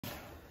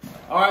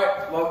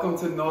Alright, welcome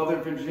to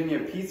Northern Virginia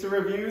Pizza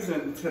Reviews,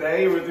 and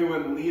today we're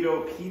doing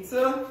Ledo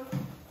Pizza.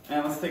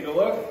 And let's take a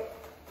look.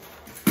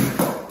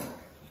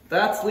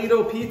 That's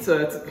Ledo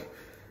Pizza.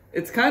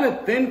 It's kind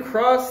of thin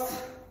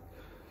crust.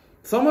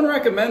 Someone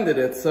recommended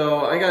it,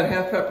 so I got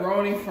half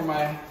pepperoni for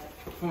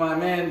my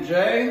man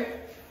Jay,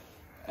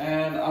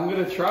 and I'm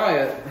gonna try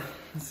it.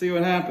 Let's see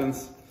what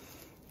happens.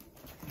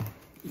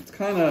 It's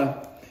kind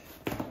of,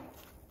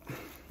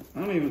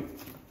 come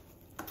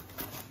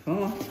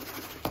on.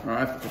 All right,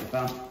 I have to put it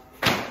down.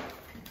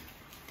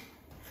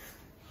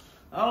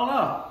 I don't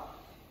know.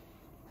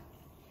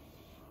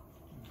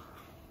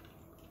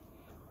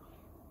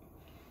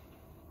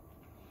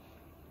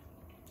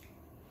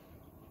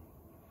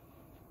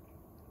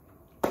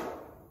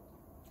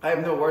 I have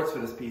no words for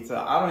this pizza.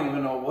 I don't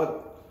even know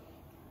what.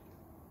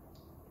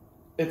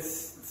 It's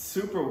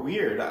super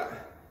weird.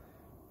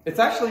 It's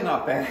actually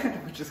not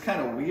bad, which is kind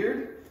of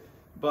weird,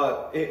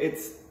 but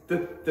it's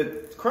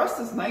the crust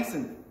is nice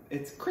and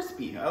it's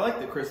crispy. I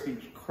like the crispy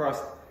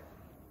crust.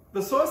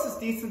 The sauce is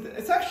decent.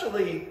 It's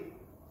actually,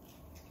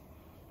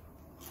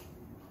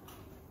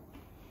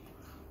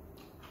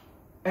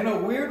 in a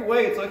weird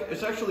way,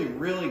 it's actually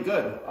really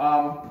good.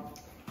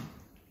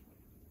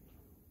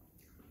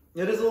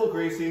 It is a little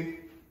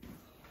greasy.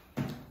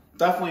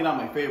 Definitely not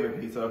my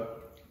favorite pizza,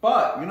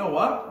 but you know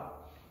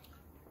what?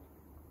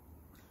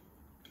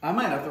 I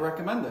might have to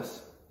recommend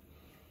this.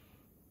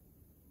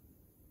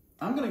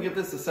 I'm gonna give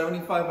this a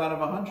 75 out of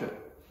 100.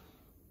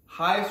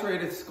 Highest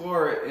rated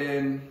score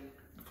in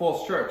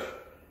Falls Church.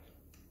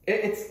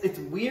 It's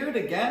weird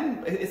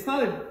again. It's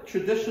not a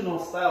traditional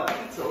style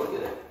pizza, look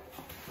at it.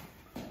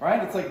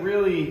 Right? It's like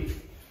really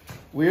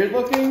weird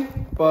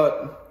looking,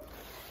 but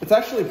it's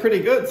actually pretty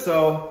good.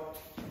 So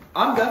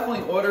I'm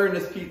definitely ordering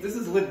this pizza. This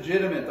is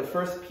legitimate, the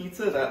first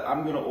pizza that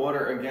I'm gonna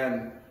order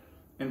again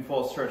in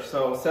Falls Church.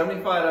 So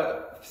 75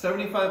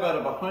 out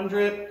of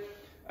 100.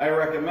 I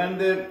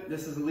recommend it.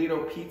 This is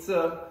Ledo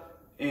Pizza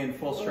in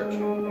Falls Church.